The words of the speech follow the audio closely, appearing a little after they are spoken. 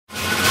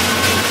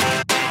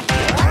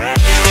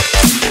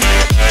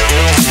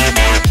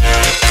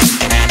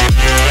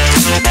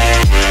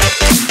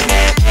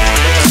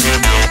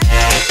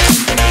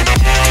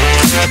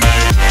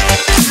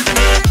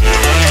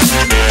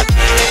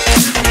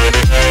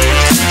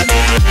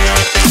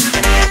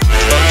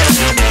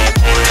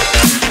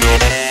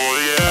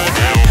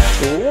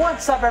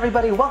up,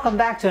 everybody? Welcome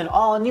back to an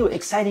all-new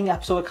exciting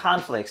episode of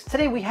Conflicts.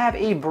 Today we have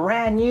a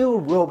brand new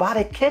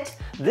robotic kit.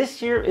 This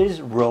here is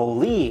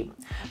Roli.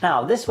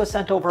 Now this was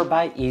sent over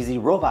by Easy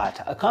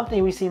Robot, a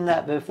company we've seen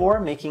that before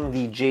making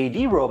the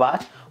JD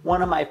robot,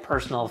 one of my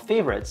personal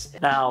favorites.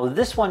 Now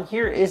this one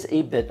here is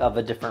a bit of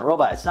a different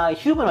robot. It's not a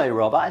humanoid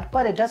robot,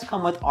 but it does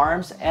come with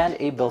arms and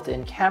a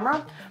built-in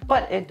camera,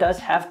 but it does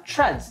have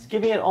treads,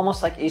 giving it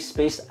almost like a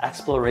space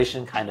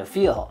exploration kind of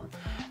feel.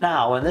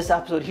 Now in this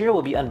episode here,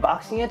 we'll be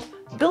unboxing it,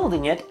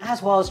 building it,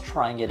 as well as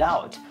trying it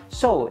out.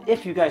 So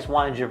if you guys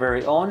wanted your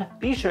very own,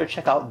 be sure to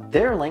check out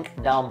their link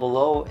down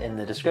below in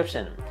the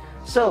description.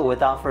 So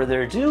without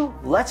further ado,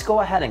 let's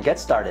go ahead and get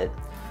started.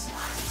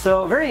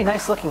 So very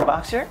nice looking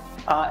box here,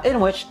 in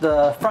which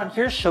the front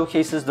here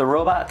showcases the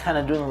robot kind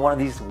of doing one of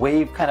these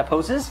wave kind of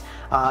poses.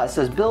 It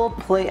says build,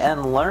 play,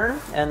 and learn.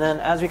 And then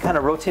as we kind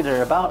of rotate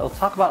it about, it'll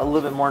talk about a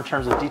little bit more in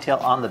terms of detail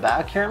on the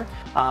back here.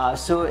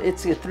 So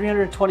it's a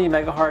 320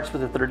 megahertz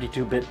with a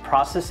 32-bit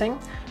processing.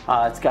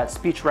 It's got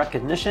speech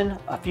recognition,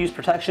 a fuse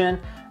protection,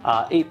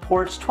 8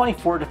 ports,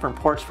 24 different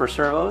ports for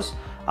servos.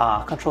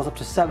 Controls up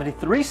to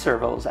 73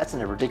 servos. That's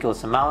a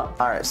ridiculous amount.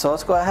 All right, so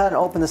let's go ahead and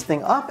open this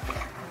thing up.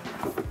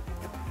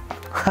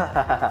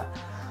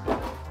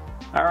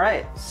 All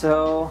right,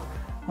 so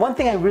one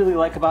thing I really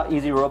like about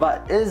Easy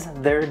Robot is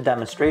their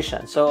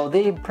demonstration. So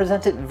they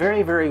present it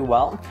very, very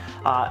well.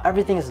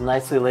 Everything is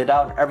nicely laid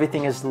out.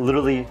 Everything is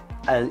literally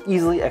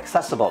easily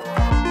accessible.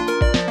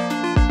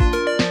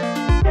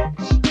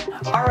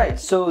 Alright,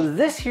 so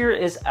this here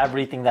is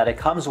everything that it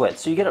comes with.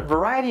 So you get a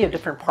variety of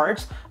different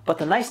parts, but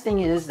the nice thing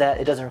is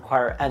that it doesn't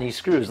require any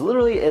screws.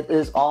 Literally, it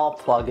is all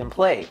plug and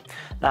play.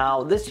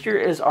 Now, this here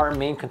is our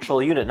main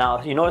control unit.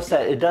 Now, you notice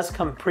that it does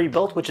come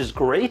pre-built, which is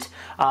great.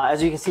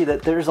 As you can see,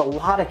 that there's a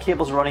lot of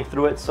cables running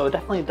through it, so it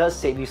definitely does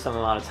save you some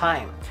amount of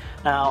time.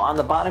 Now, on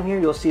the bottom here,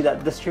 you'll see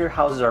that this here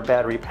houses our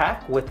battery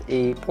pack with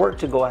a port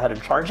to go ahead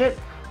and charge it.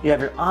 You have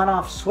your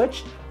on-off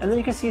switch, and then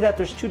you can see that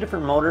there's 2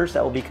 different motors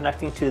that will be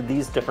connecting to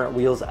these different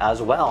wheels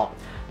as well.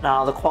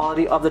 Now the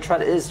quality of the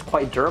tread is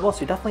quite durable,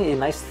 so definitely a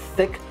nice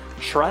thick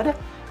tread,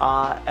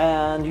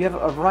 and you have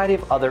a variety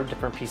of other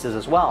different pieces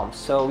as well.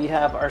 So we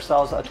have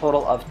ourselves a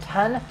total of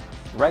 10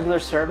 regular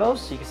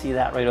servos, so you can see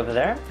that right over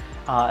there,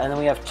 and then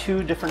we have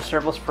 2 different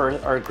servos for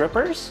our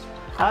grippers,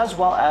 as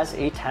well as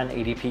a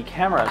 1080p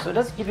camera. So it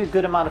does give you a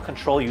good amount of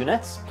control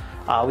units.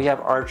 We have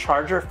our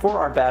charger for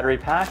our battery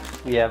pack.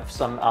 We have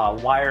some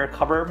wire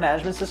cover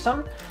management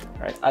system,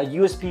 right, a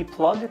USB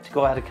plug to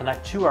go ahead and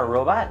connect to our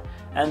robot,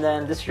 and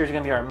then this here is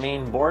going to be our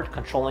main board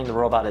controlling the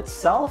robot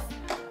itself.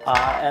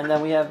 And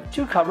then we have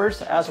 2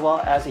 covers as well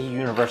as a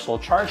universal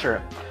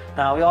charger.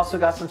 Now we also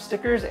got some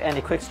stickers and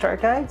a quick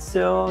start guide,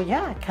 so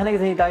yeah, kind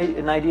of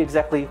an idea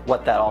exactly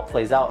what that all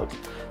plays out.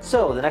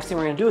 So the next thing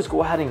we're going to do is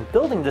go ahead and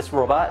building this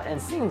robot and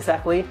seeing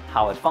exactly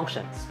how it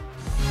functions.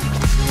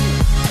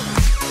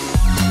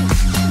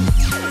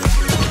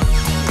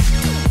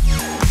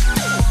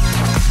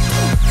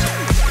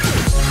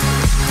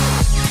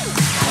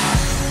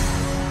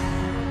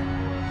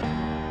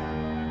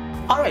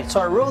 Alright,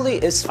 so our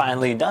Roli is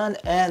finally done,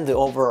 and the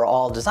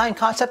overall design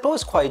concept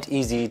was quite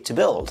easy to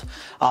build.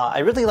 I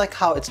really like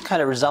how it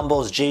kind of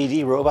resembles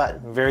JD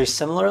Robot very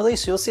similarly,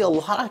 so you'll see a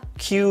lot of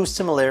cute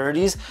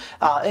similarities,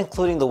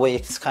 including the way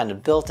it's kind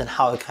of built and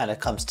how it kind of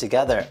comes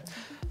together.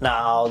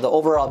 Now, the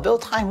overall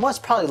build time was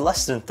probably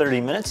less than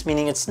 30 minutes,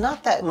 meaning it's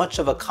not that much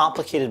of a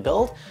complicated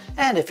build,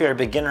 and if you're a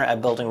beginner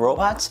at building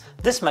robots,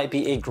 this might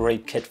be a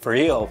great kit for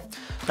you.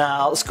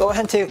 Now, let's go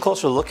ahead and take a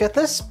closer look at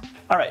this.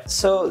 Alright,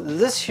 so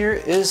this here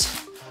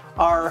is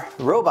our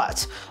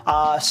robot.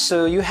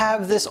 So you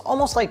have this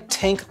almost like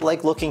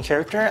tank-like looking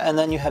character, and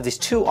then you have these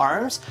 2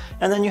 arms,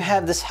 and then you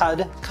have this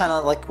head kind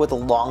of like with a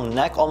long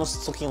neck,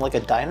 almost looking like a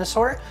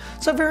dinosaur.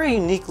 It's a very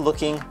unique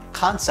looking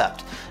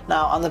concept.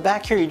 Now on the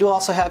back here, you do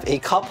also have a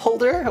cup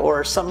holder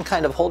or some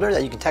kind of holder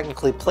that you can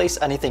technically place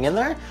anything in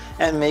there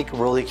and make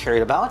Roli carry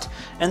it about.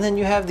 And then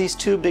you have these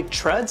 2 big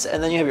treads,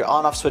 and then you have your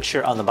on-off switch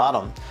here on the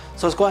bottom.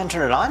 So let's go ahead and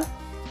turn it on.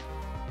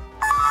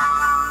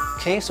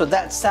 Okay, so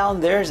that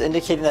sound there is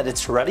indicating that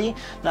it's ready.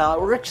 Now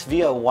it works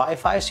via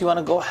Wi-Fi, so you want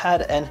to go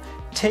ahead and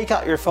take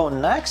out your phone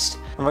next,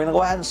 and we're going to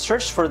go ahead and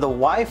search for the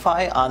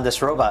Wi-Fi on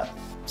this robot.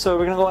 So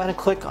we're going to go ahead and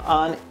click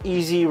on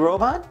Easy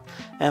Robot,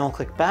 and we'll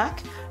click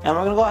back, and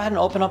we're going to go ahead and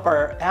open up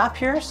our app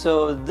here.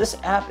 So this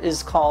app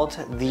is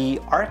called the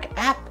Arc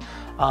app.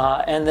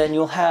 And then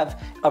you'll have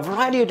a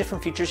variety of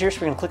different features here. So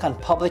we're going to click on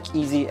Public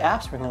Easy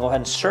Apps. We're going to go ahead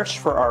and search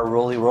for our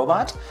Roli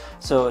Robot.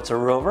 So it's a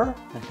rover.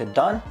 Click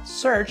done,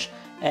 search,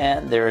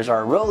 and there's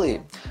our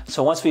Roli.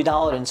 So once we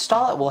download and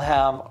install it, we'll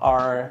have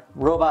our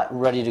robot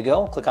ready to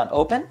go. Click on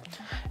Open,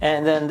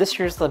 and then this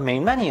here's the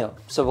main menu.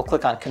 So we'll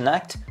click on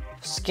Connect,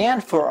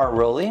 scan for our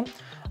Roli.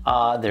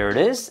 There it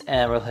is,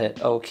 and we'll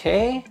hit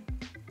OK,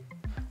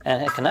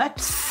 and hit Connect.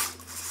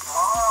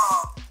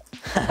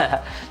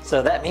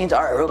 So that means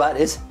our robot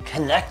is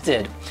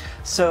connected.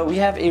 So we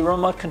have a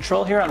remote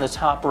control here on the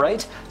top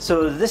right.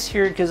 So this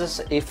here gives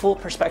us a full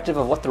perspective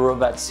of what the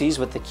robot sees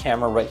with the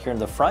camera right here in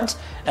the front.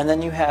 And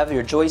then you have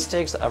your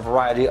joysticks, a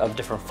variety of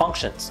different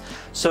functions.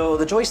 So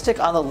the joystick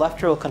on the left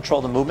here will control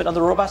the movement of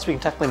the robot, so we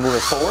can technically move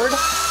it forward,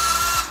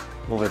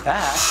 move it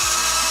back.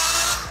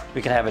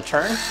 We can have it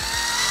turn.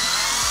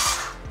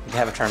 We can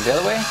have it turn the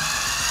other way.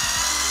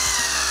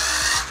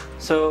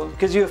 So it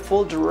gives you a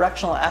full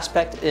directional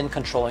aspect in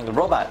controlling the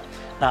robot.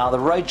 Now the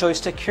right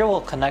joystick here will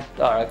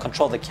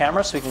control the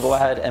camera, so we can go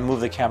ahead and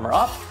move the camera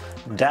up,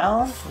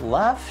 down,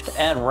 left,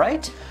 and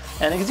right.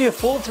 And it gives you a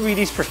full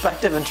 3D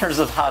perspective in terms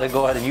of how to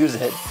go ahead and use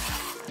it.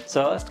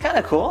 So it's kind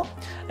of cool.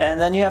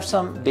 And then you have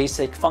some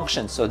basic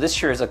functions. So this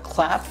here is a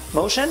clap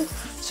motion.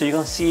 So you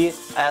can see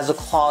as the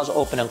claws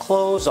open and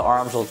close, the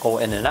arms will go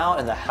in and out,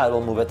 and the head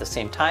will move at the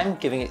same time,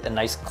 giving it a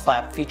nice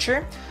clap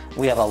feature.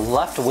 We have a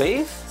left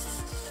wave,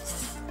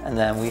 and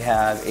then we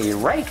have a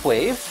right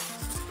wave.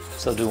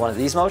 So do one of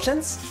these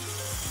motions.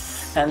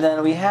 And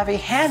then we have a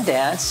hand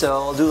dance,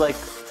 so we'll do like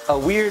a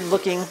weird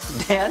looking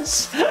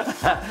dance,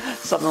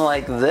 something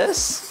like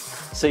this.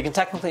 So you can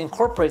technically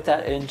incorporate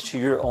that into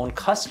your own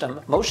custom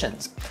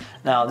motions.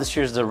 Now this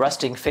here's the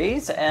resting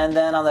phase, and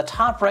then on the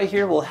top right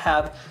here we'll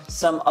have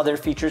some other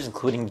features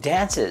including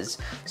dances.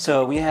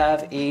 So we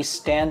have a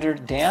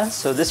standard dance,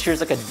 so this here's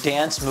like a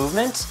dance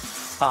movement.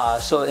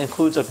 So it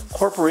includes a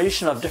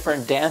incorporation of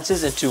different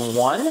dances into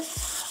one.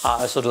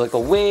 So do like a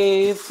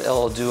wave,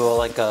 it'll do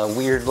like a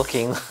weird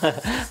looking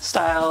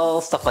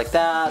style, stuff like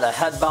that, a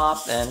head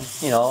bop, and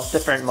you know,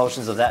 different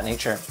motions of that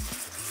nature.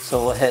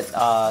 So we'll hit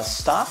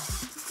stop.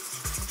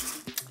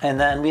 And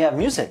then we have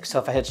music. So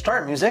if I hit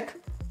start music,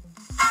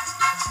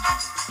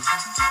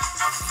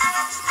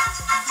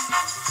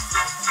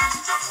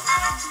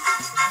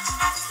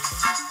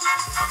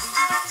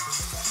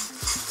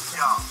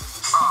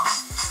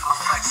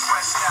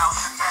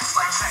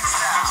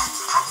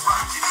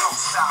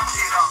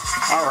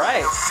 all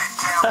right.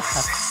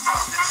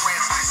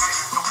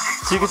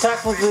 So you can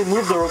technically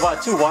move the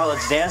robot too while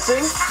it's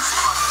dancing.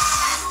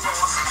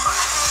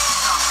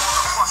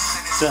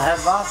 So head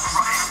bop.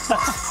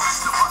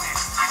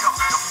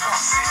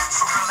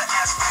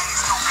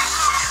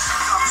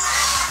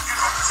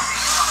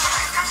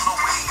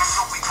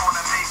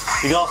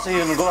 You can also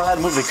even go ahead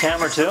and move the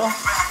camera too.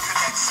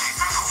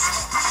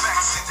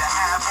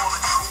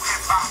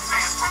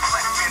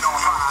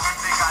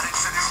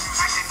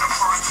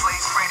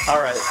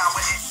 Alright,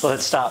 so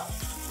let's stop.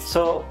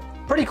 So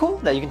pretty cool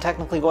that you can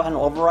technically go ahead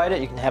and override it.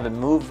 You can have it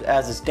move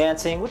as it's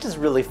dancing, which is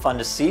really fun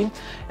to see.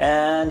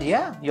 And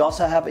yeah, you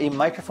also have a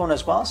microphone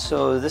as well.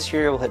 So this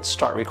here will hit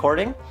start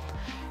recording.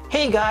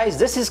 Hey guys,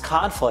 this is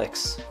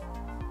Conflicts.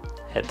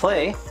 Hit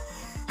play. Hey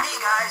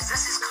guys,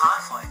 this is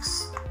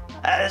Conflicts.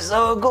 That is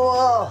so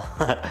cool!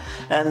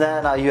 And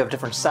then you have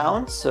different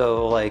sounds,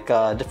 so like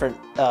different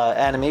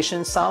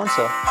animation sounds.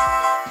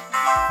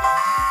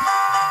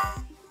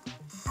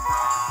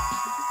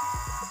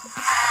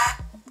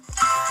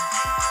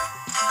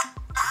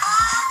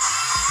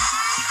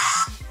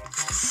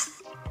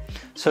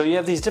 So you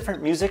have these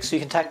different music, so you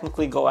can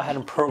technically go ahead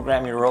and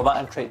program your robot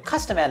and create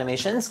custom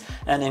animations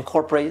and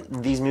incorporate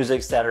these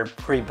musics that are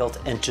pre-built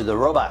into the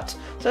robot.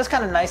 So it's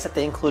kind of nice that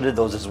they included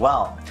those as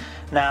well.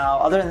 Now,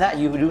 other than that,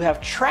 you do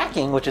have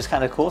tracking, which is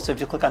kind of cool. So if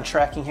you click on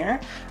tracking here,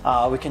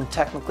 we can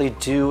technically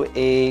do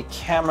a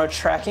camera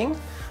tracking.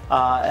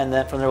 And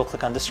then from there, we'll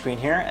click on this screen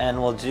here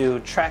and we'll do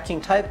tracking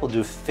type, we'll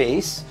do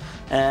face.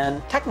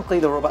 And technically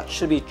the robot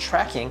should be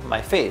tracking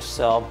my face.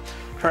 So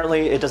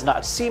currently it does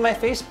not see my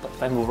face, but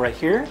if I move right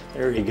here,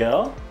 there we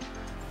go.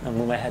 I'll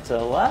move my head to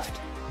the left.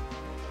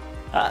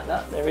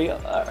 No, there we go.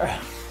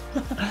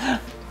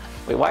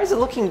 Wait, why is it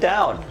looking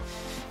down?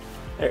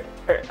 There,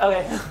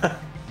 okay.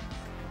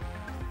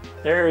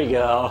 There we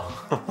go.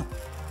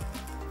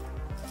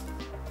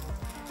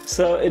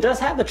 So it does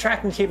have the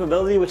tracking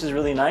capability, which is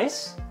really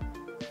nice.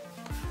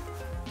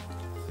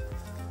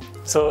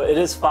 So it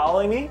is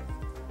following me.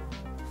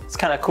 It's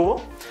kind of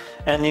cool.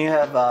 And you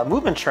have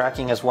movement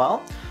tracking as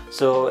well.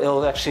 So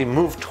it'll actually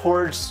move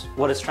towards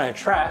what it's trying to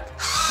track.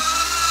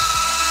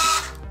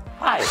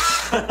 Hi.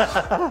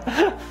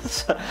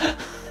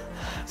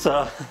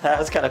 so that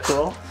was kind of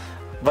cool.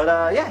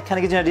 But yeah, kind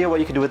of gives you an idea what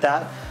you can do with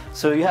that.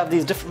 So you have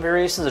these different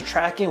variations of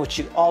tracking, which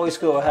you always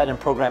go ahead and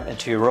program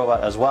into your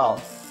robot as well.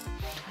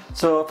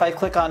 So if I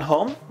click on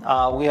home,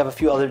 we have a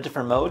few other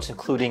different modes,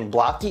 including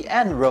Blocky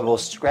and Robo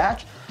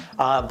Scratch.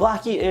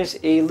 Blocky is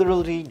a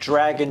literally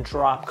drag and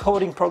drop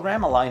coding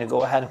program, allowing you to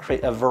go ahead and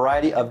create a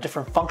variety of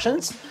different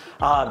functions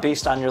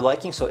based on your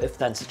liking. So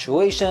if-then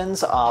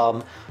situations,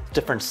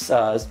 different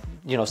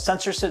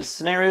sensor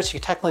scenarios, you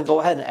can technically go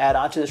ahead and add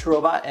onto this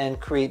robot and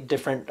create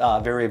different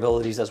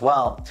variabilities as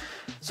well.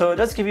 So it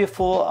does give you a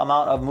full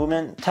amount of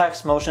movement,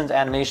 text, motions,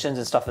 animations,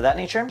 and stuff of that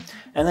nature.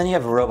 And then you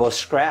have Robo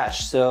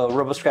Scratch. So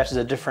Robo Scratch is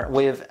a different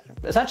way of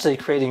essentially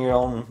creating your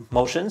own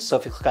motions. So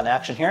if you click on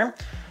action here,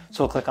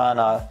 so we'll click on,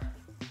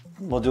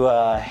 we'll do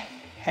a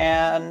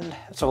hand,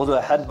 so we'll do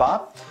a head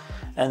bop,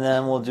 and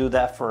then we'll do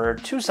that for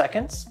 2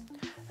 seconds.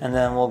 and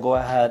then we'll go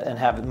ahead and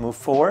have it move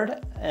forward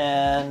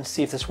and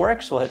see if this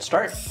works. We'll hit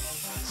start.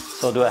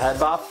 So we'll do a head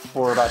bop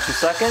for about 2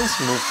 seconds,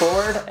 move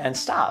forward and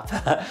stop.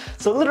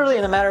 So literally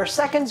in a matter of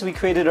seconds, we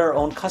created our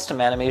own custom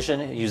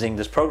animation using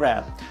this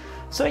program.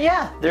 So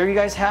yeah, there you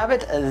guys have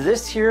it.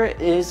 This here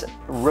is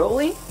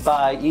Roli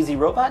by Easy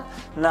Robot.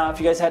 Now, if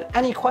you guys had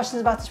any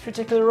questions about this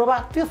particular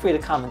robot, feel free to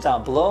comment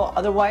down below.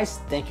 Otherwise,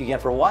 thank you again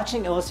for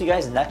watching, and we'll see you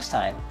guys next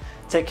time.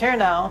 Take care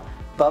now.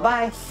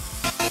 Bye-bye.